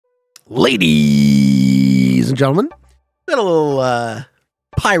Ladies and gentlemen, got a little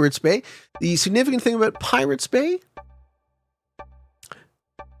Pirates Bay. The significant thing about Pirates Bay,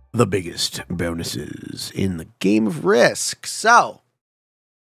 the biggest bonuses in the game of Risk. So,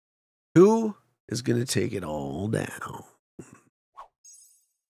 who is going to take it all down?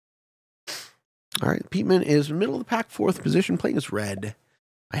 All right, Peteman is middle of the pack, fourth position, playing as red.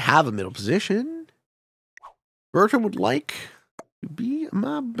 I have a middle position. Bertram would like to be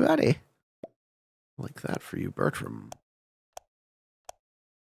my buddy. Like that for you, Bertram.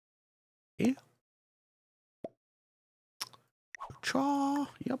 Yeah. Cha,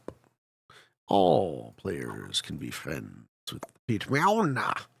 yep. All players can be friends with Peteman.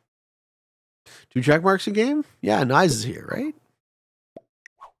 Two check marks in game? Yeah, Nice is here, right?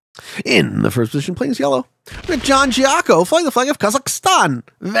 In the first position, playing as yellow, we got John Giaco flying the flag of Kazakhstan.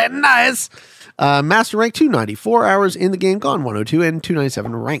 Very nice. Master rank 294 hours in the game, gone 102 and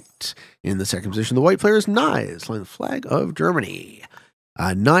 297 ranked. In the second position, the white player is Nice, flying the flag of Germany.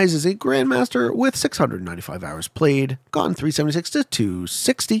 Nice is a grandmaster with 695 hours played, gone 376 to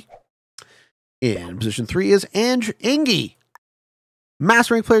 260. In position 3 is Ange Engie.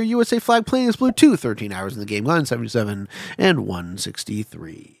 Master rank player, USA flag, playing as blue, 13 hours in the game, gone 77 and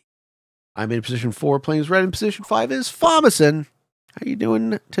 163. I'm in position 4, playing as red. In position 5 is Thomason. How you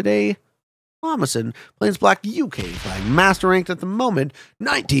doing today, Thomason? Playing as black, UK flag. Master ranked at the moment,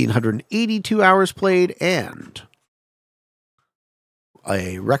 1,982 hours played, and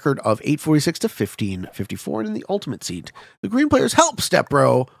a record of 846 to 1554. And in the ultimate seat, the green players help step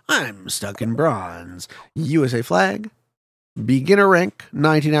bro. I'm stuck in bronze. USA flag. Beginner rank,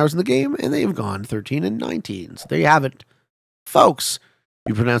 19 hours in the game, and they've gone 13 and 19. So there you have it. Folks,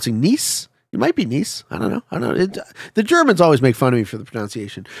 you pronouncing Nice? It might be Nice. I don't know. The Germans always make fun of me for the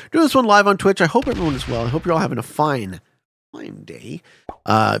pronunciation. Doing this one live on Twitch. I hope everyone is well. I hope you're all having a fine day.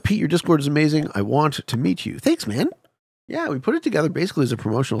 Pete, your Discord is amazing. I want to meet you. Thanks, man. Yeah, we put it together basically as a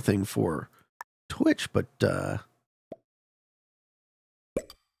promotional thing for Twitch, but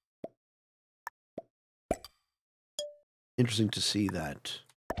interesting to see that.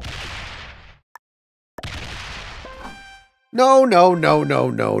 No.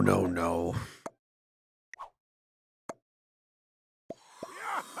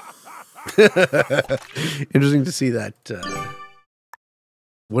 Interesting to see that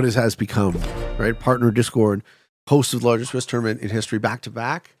what it has become, right? Partner Discord, host of the largest Risk tournament in history, back to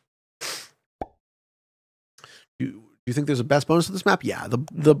back. Do you think there's a best bonus to this map? Yeah,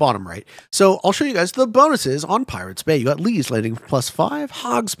 the bottom right. So I'll show you guys the bonuses on Pirates Bay. You got Lee's Landing +5,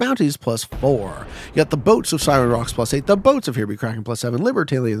 Hogs Bounties +4. You got the Boats of Siren Rocks +8, the Boats of Here Be Kraken +7,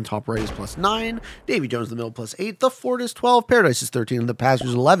 Libertalia in the top right is +9, Davy Jones in the middle +8, the Fort is 12, Paradise is 13, and the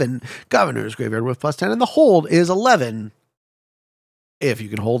Passengers 11, Governor's Graveyard with +10, and the Hold is 11, if you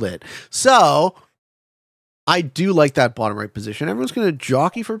can hold it. So I do like that bottom right position. Everyone's going to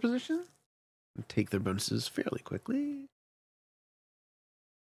jockey for position and take their bonuses fairly quickly.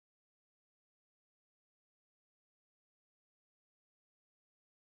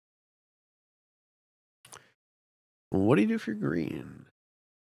 What do you do for green?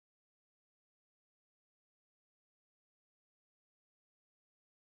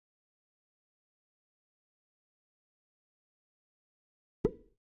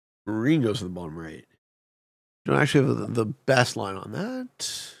 Green goes to the bottom right. You don't actually have the best line on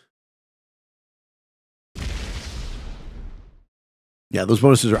that. Yeah, those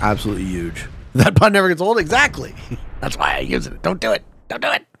bonuses are absolutely huge. That button never gets old. Exactly. That's why I use it. Don't do it. Don't do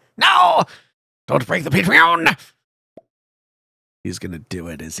it. No. Don't break the Patreon. He's going to do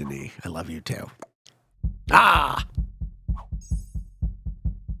it, isn't he? I love you too. Ah.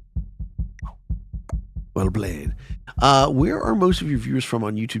 Well played. Where are most of your viewers from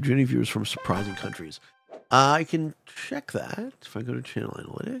on YouTube? Do any viewers from surprising countries? I can check that if I go to channel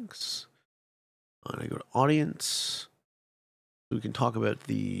analytics. And I go to audience. We can talk about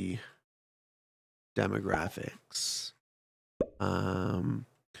the demographics.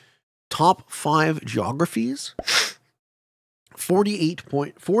 Top 5 geographies.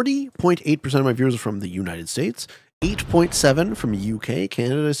 40.8% of my viewers are from the United States. 8.7 from UK,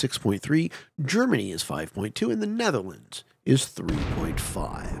 Canada 6.3, Germany is 5.2, and the Netherlands is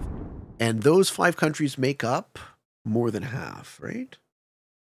 3.5. And those 5 countries make up more than half, right?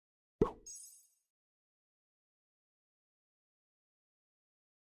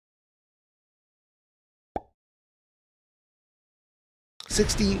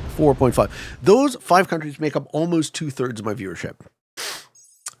 $64.5. Those 5 countries make up almost 2/3 of my viewership.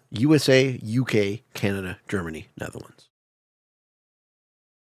 USA, UK, Canada, Germany, Netherlands.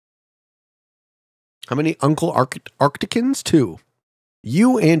 How many Uncle Arcticans? 2.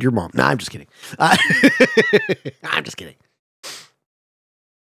 You and your mom. Nah, I'm just kidding. I'm just kidding.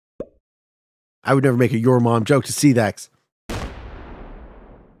 I would never make a your mom joke to C-Dex.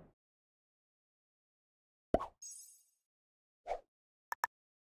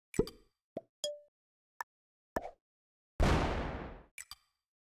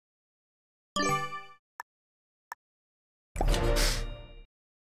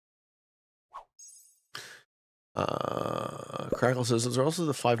 Crackle says those are also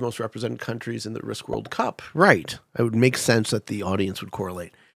the 5 most represented countries in the Risk World Cup. Right. It would make sense that the audience would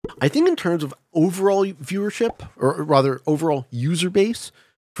correlate. I think in terms of overall viewership, or rather overall user base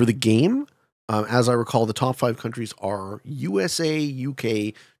for the game, as I recall, the top 5 countries are USA,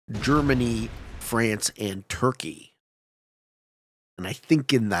 UK, Germany, France, and Turkey. And I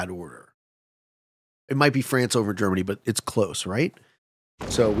think in that order. It might be France over Germany, but it's close, right?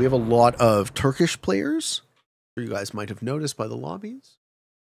 So we have a lot of Turkish players. You guys might have noticed by the lobbies.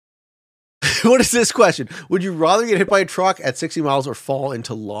 What is this question? Would you rather get hit by a truck at 60 miles or fall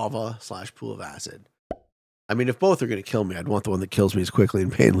into lava/pool of acid? I mean, if both are going to kill me, I'd want the one that kills me as quickly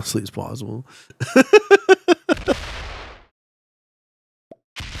and painlessly as possible.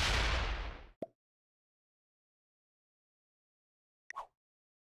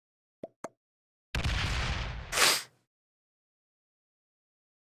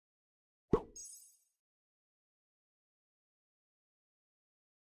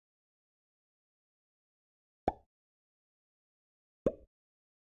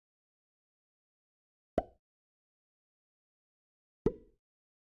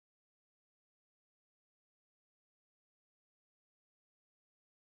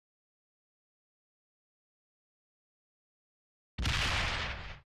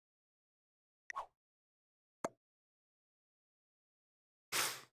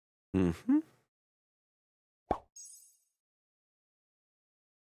 Mm-hmm.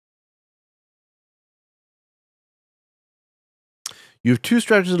 You have 2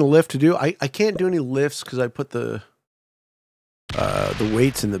 stretches and a lift to do. I can't do any lifts because I put the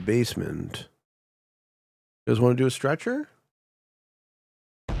weights in the basement. You guys want to do a stretcher?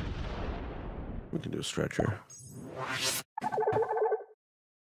 We can do a stretcher.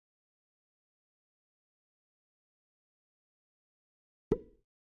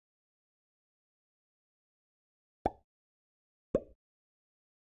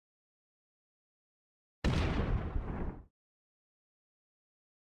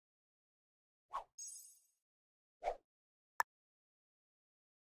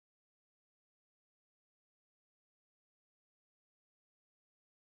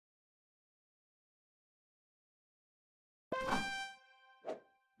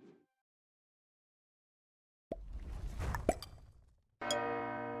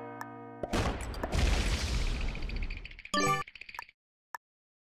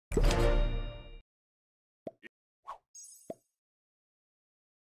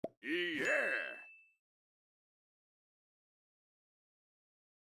 Yeah.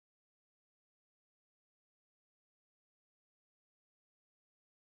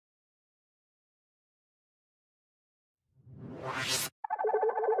 This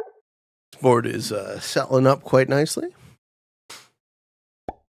board is settling up quite nicely.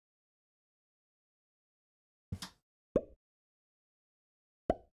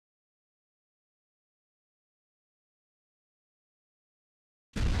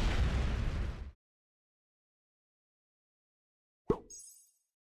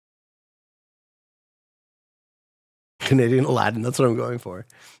 Canadian Aladdin, that's what I'm going for.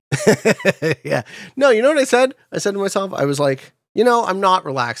 Yeah. No, you know what I said? I said to myself, I was like, you know, I'm not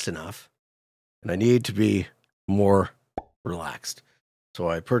relaxed enough. And I need to be more relaxed. So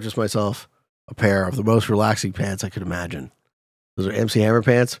I purchased myself a pair of the most relaxing pants I could imagine. Those are MC Hammer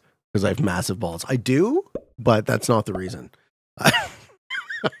pants because I have massive balls. I do, but that's not the reason.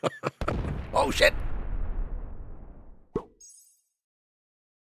 Oh, shit.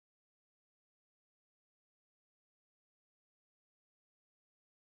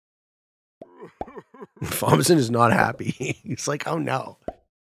 Thomason is not happy. He's like, oh no.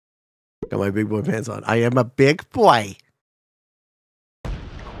 Got my big boy pants on. I am a big boy.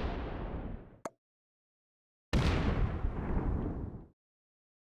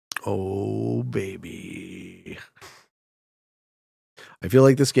 Oh, baby. I feel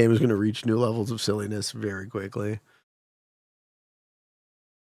like this game is going to reach new levels of silliness very quickly.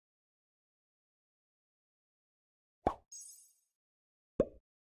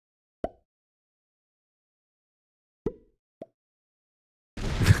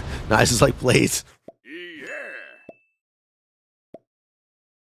 Nice, it's like Blaze. Yeah.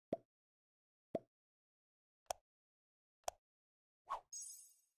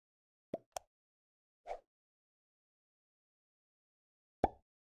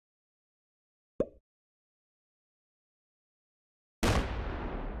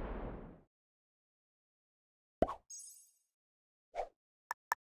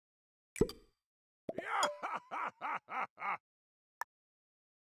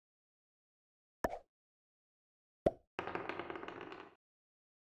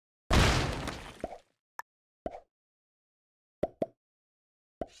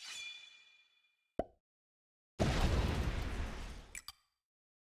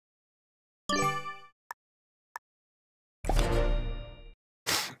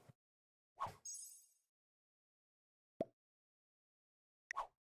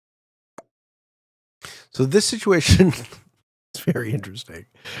 So this situation is very interesting,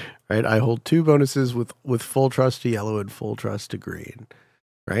 right? I hold 2 bonuses with full trust to yellow and full trust to green,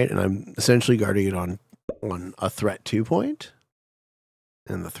 right? And I'm essentially guarding it on a threat 2 point,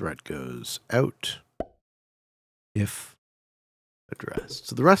 and the threat goes out if addressed.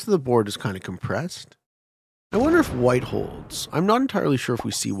 So the rest of the board is kind of compressed. I wonder if white holds. I'm not entirely sure if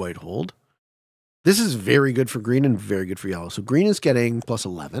we see white hold. This is very good for green and very good for yellow. So green is getting plus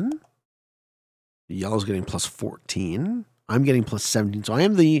 11. Yellow's getting plus 14. I'm getting plus 17. So I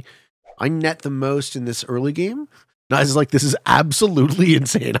net the most in this early game. Nice is like, this is absolutely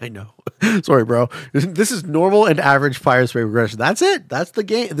insane. I know. Sorry, bro. This is normal and average Pirate Spray progression. That's it. That's the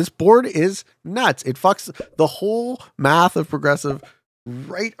game. This board is nuts. It fucks the whole math of progressive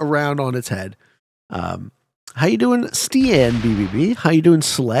right around on its head. How you doing, Stian BBB? How you doing,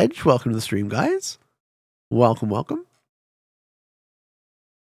 Sledge? Welcome to the stream, guys. Welcome, welcome.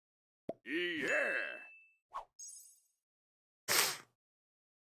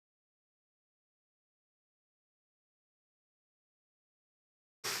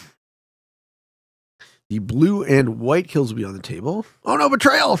 The blue and white kills will be on the table. Oh no,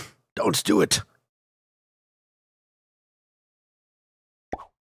 betrayal! Don't do it.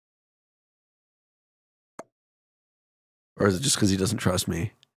 Or is it just because he doesn't trust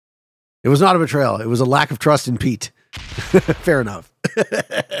me? It was not a betrayal. It was a lack of trust in Pete. Fair enough.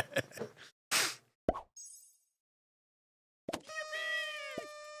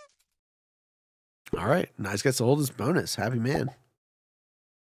 All right. Nice gets to hold his bonus. Happy man.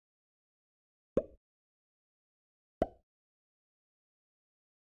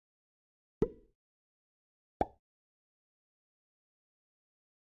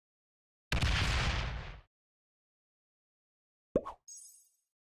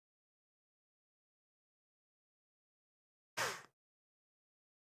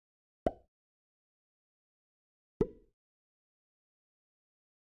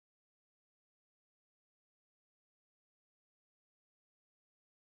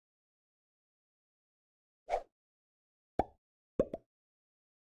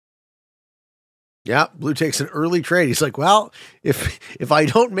 Yeah, blue takes an early trade. He's like, well, if I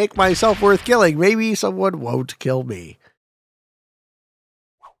don't make myself worth killing, maybe someone won't kill me.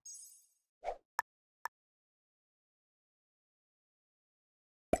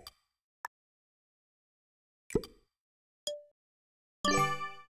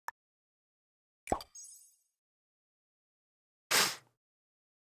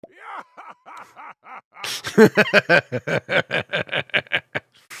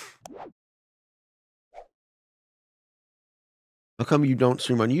 How come you don't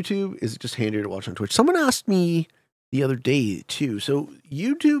stream on YouTube? Is it just handier to watch on Twitch? Someone asked me the other day too. So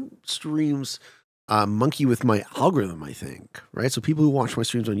YouTube streams monkey with my algorithm, I think, right? So people who watch my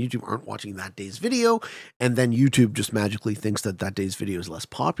streams on YouTube aren't watching that day's video, and then YouTube just magically thinks that that day's video is less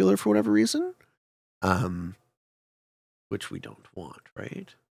popular for whatever reason, which we don't want,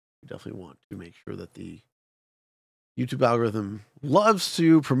 right? We definitely want to make sure that the YouTube algorithm loves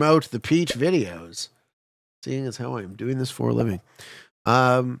to promote the Peach videos, seeing as how I'm doing this for a living.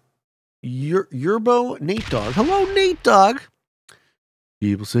 Yerbo Nate Dog. Hello, Nate Dog.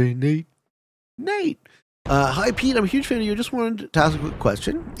 People say Nate. Hi, Pete. I'm a huge fan of you. Just wanted to ask a quick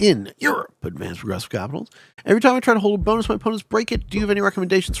question. In Europe, Advanced Progressive Capitals, every time I try to hold a bonus, my opponents break it. Do you have any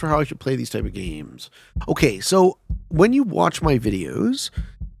recommendations for how I should play these type of games? Okay, so when you watch my videos,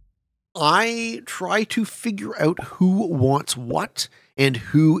 I try to figure out who wants what and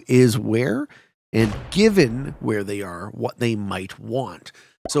who is where, and given where they are, what they might want.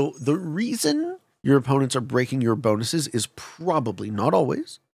 So the reason your opponents are breaking your bonuses is probably, not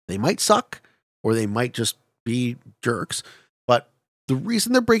always, they might suck or they might just be jerks, but the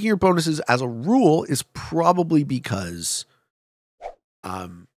reason they're breaking your bonuses as a rule is probably because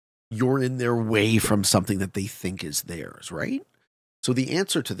you're in their way from something that they think is theirs, right? So the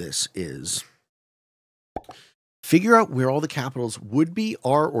answer to this is figure out where all the capitals would be,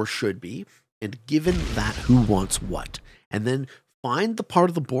 are, or should be, and given that, who wants what. And then find the part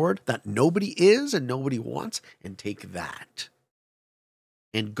of the board that nobody is and nobody wants, and take that.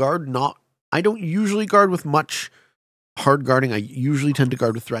 And guard not. I don't usually guard with much hard guarding. I usually tend to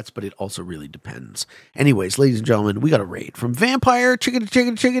guard with threats, but it also really depends. Anyways, ladies and gentlemen, we got a raid from Vampire Chicken to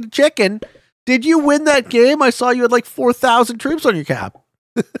Chicken to Chicken to Chicken. Did you win that game? I saw you had like 4,000 troops on your cap.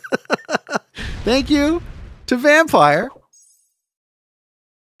 Thank you to Vampire.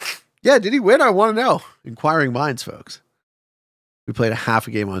 Yeah, did he win? I want to know. Inquiring minds, folks. We played a half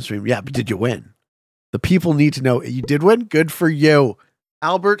a game on stream. Yeah, but did you win? The people need to know. You did win? Good for you.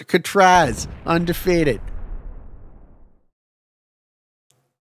 Albert Catraz, undefeated.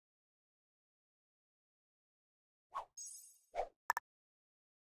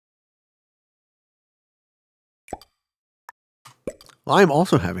 Well, I'm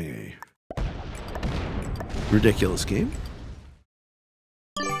also having a ridiculous game.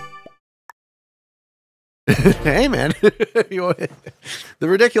 Hey, man. The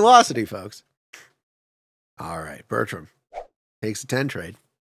ridiculosity, folks. All right, Bertram takes a 10 trade.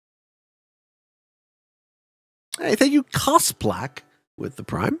 Hey, thank you, Cuss Black, with the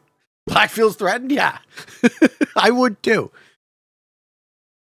prime. Black feels threatened? Yeah. I would too.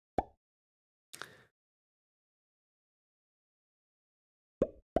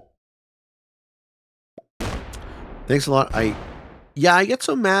 Thanks a lot. I get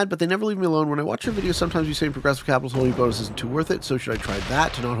so mad, but they never leave me alone. When I watch your videos, sometimes you say Progressive Capital's holding bonus isn't too worth it, so should I try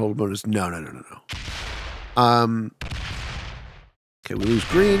that to not hold a bonus? No. Okay, we lose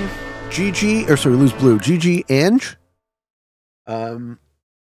green. GG, or sorry, we lose blue. GG, Ange.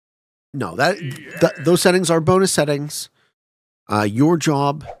 No, those settings are bonus settings. Your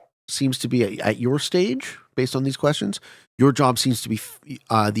job seems to be at your stage, based on these questions. Your job seems to be,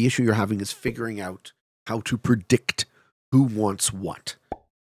 the issue you're having is figuring out how to predict who wants what,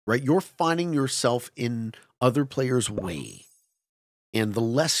 right? You're finding yourself in other players' way. And the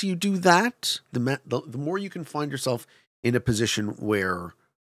less you do that, the more you can find yourself in a position where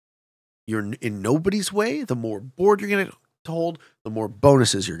you're in nobody's way, the more board you're going to hold, the more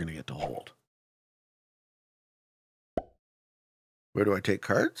bonuses you're going to get to hold. Where do I take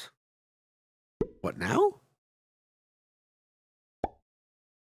cards? What now?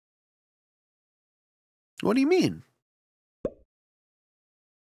 What do you mean?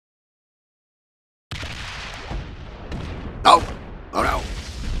 Oh! Oh no!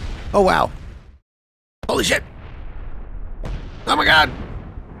 Oh wow! Holy shit! Oh my god!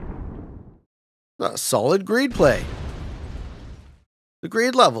 A solid grade play. The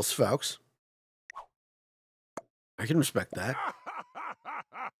grade levels, folks. I can respect that.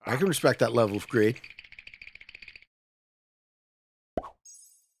 I can respect that level of grade.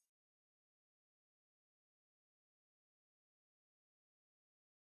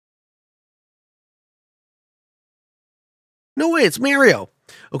 No way, it's Mario.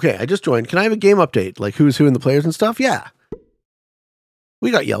 Okay, I just joined. Can I have a game update? Like who's who and the players and stuff? Yeah. We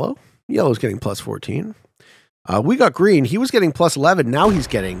got yellow. Yellow's getting plus 14. We got green. He was getting plus 11. Now he's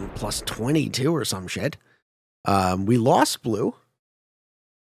getting plus 22 or some shit. We lost blue.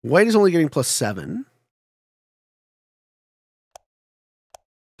 White is only getting plus 7.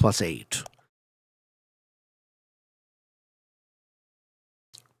 Plus 8.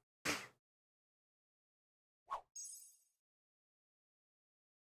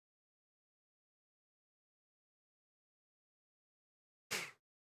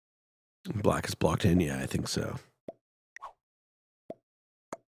 Black is blocked in. Yeah, I think so.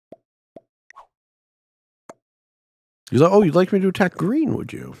 He's like, oh, you'd like me to attack green,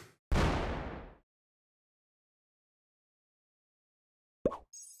 would you?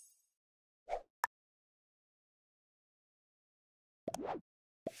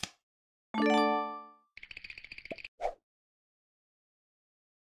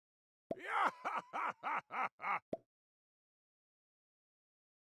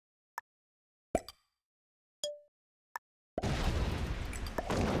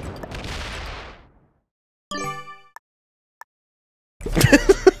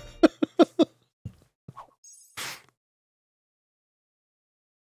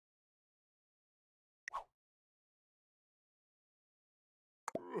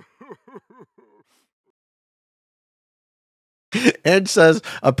 Ed says,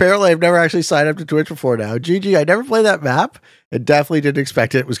 apparently I've never actually signed up to Twitch before now. GG, I never played that map and definitely didn't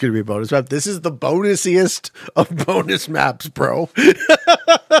expect it was going to be a bonus map. This is the bonusiest of bonus maps, bro.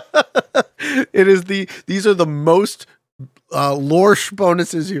 These are the most lorsh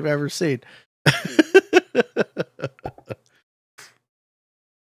bonuses you've ever seen.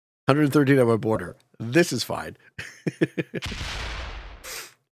 113 on my border. This is fine.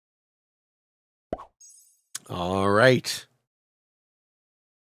 All right.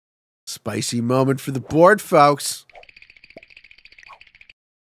 Spicy moment for the board, folks.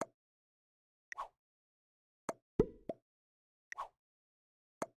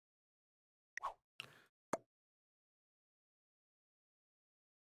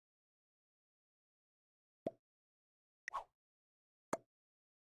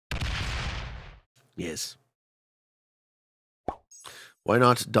 Yes. Why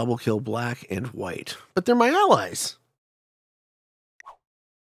not double kill black and white? But they're my allies.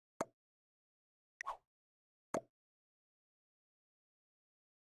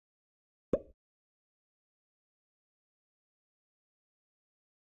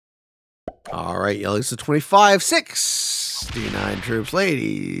 All right, yellow to 25, 69 troops,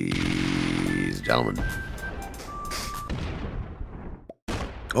 ladies and gentlemen.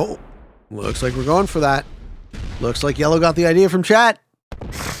 Oh, looks like we're going for that. Looks like yellow got the idea from chat.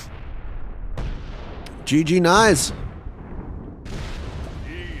 GG Nice.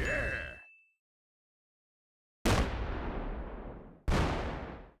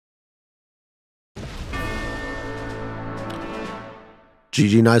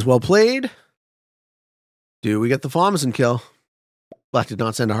 GG Nice, well played. Do we get the Farmason kill? Black did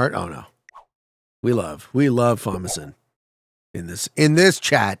not send a heart. Oh no. We love Farmason in this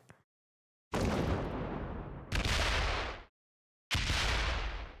chat.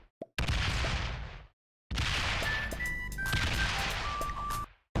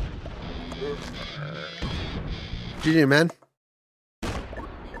 GG, man.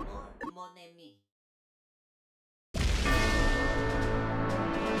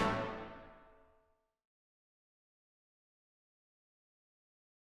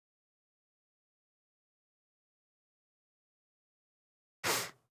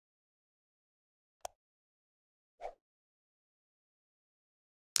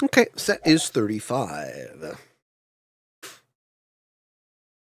 Okay, set is 35.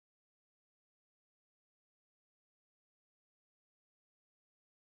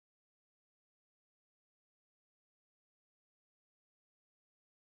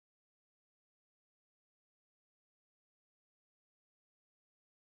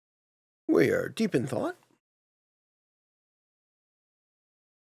 We are deep in thought.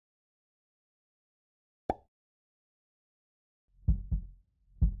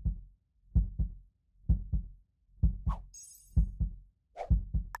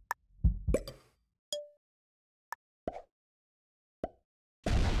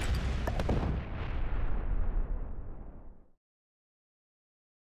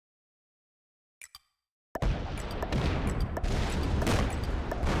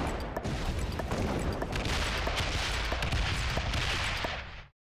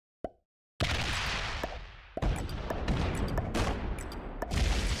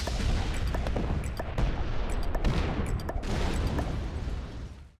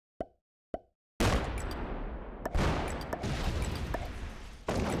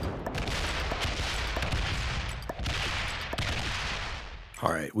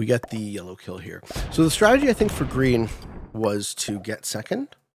 All right, we get the yellow kill here. So the strategy, I think, for green was to get second.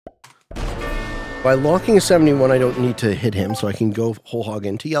 By locking a 71, I don't need to hit him, so I can go whole hog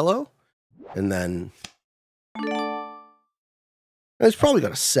into yellow. And then... it's probably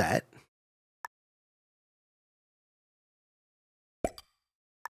got a set.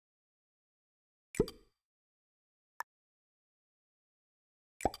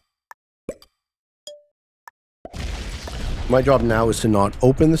 My job now is to not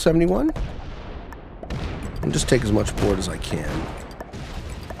open the 71 and just take as much board as I can.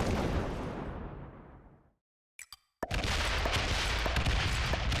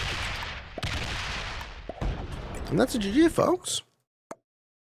 And that's a GG, folks.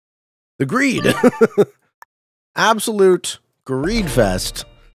 The greed. Absolute greed fest.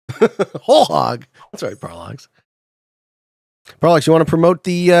 Whole hog. That's right, Parlox. Parlox, you want to promote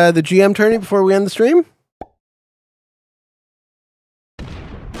the GM tourney before we end the stream?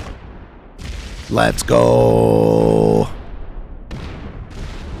 Let's go.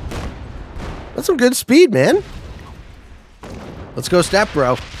 That's some good speed, man. Let's go step,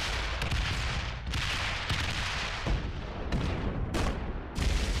 bro.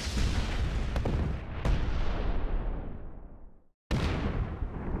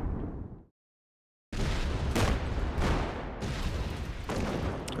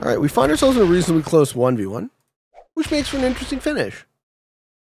 All right, we find ourselves in a reasonably close 1v1, which makes for an interesting finish.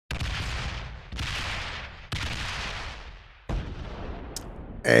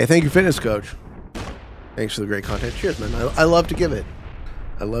 Hey, thank you, fitness coach. Thanks for the great content. Cheers, man. I love to give it.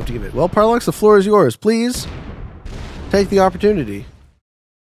 I love to give it. Well, Parlox, the floor is yours. Please take the opportunity.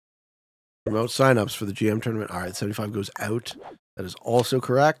 Remote signups for the GM tournament. All right, 75 goes out. That is also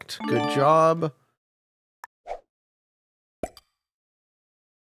correct. Good job.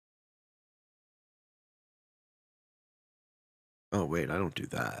 Oh, wait, I don't do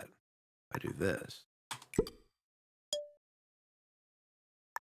that. I do this.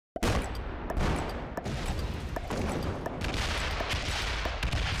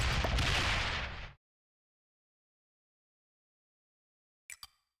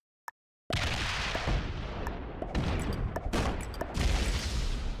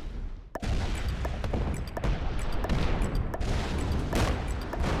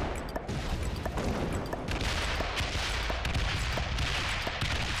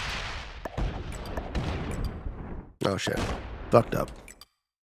 Oh, shit. Fucked up.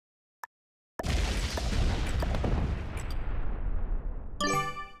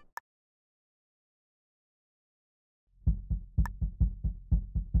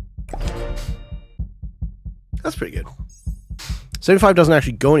 That's pretty good. 75 doesn't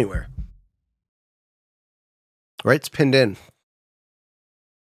actually go anywhere. Right? It's pinned in.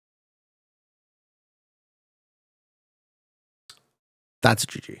 That's a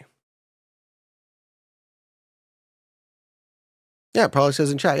GG. Yeah, it probably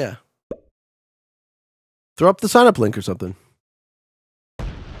says in chat, yeah. Throw up the sign up link or something.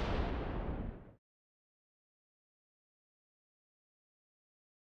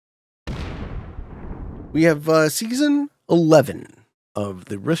 We have season 11 of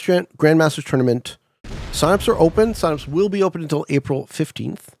the Restaurant Grandmasters Tournament. Signups are open. Signups will be open until April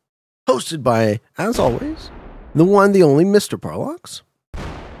 15th. Hosted by, as always, the one, the only Mr. Parlox.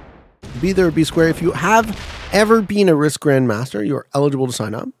 Be there or be square. If you have ever been a Risk Grandmaster, you are eligible to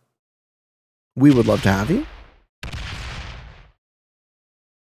sign up. We would love to have you.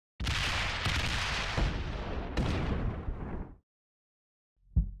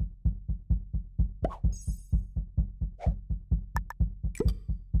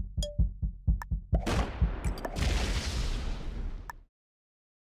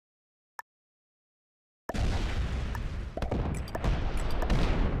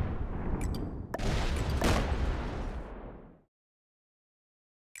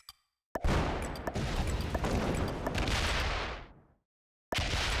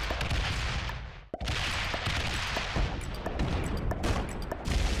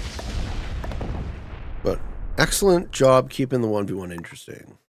 But excellent job keeping the 1v1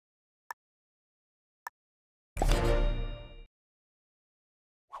 interesting. You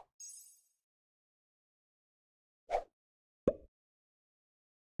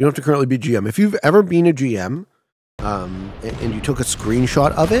don't have to currently be GM. If you've ever been a GM and you took a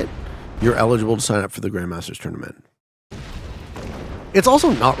screenshot of it, you're eligible to sign up for the Grandmasters Tournament. It's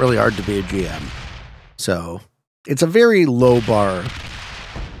also not really hard to be a GM. So it's a very low bar.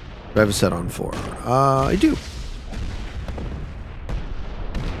 Do I have a set on 4? I do.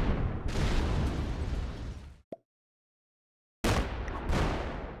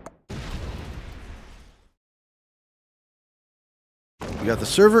 We got the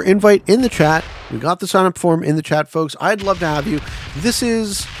server invite in the chat. We got the sign up form in the chat, folks. I'd love to have you. This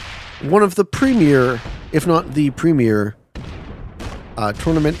is one of the premier, if not the premier,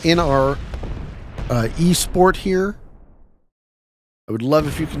 tournament in our esport here. I would love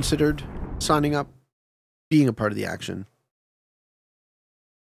if you considered signing up, being a part of the action.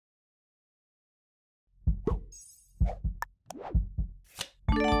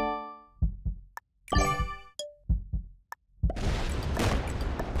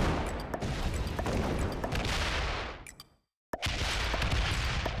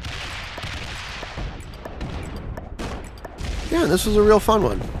 Yeah, this was a real fun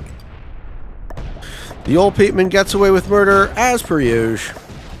one. The old Peteman gets away with murder as per usual.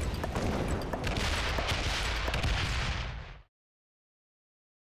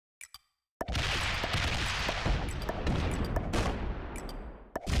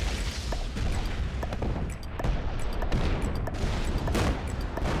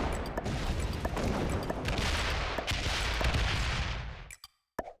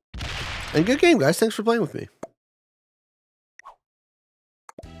 And good game, guys. Thanks for playing with me.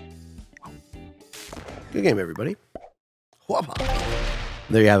 Good game, everybody.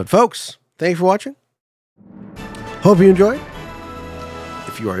 There you have it, folks. Thanks for watching. Hope you enjoyed.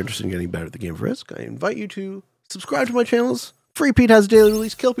 If you are interested in getting better at the game of Risk, I invite you to subscribe to my channels. Free Pete has a daily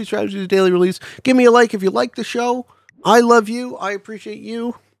release. Kill Pete Strategy has a daily release. Give me a like if you like the show. I love you. I appreciate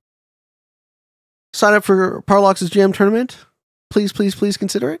you. Sign up for Parlox's GM tournament. Please, please, please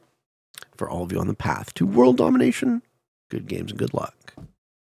consider it. For all of you on the path to world domination, good games and good luck.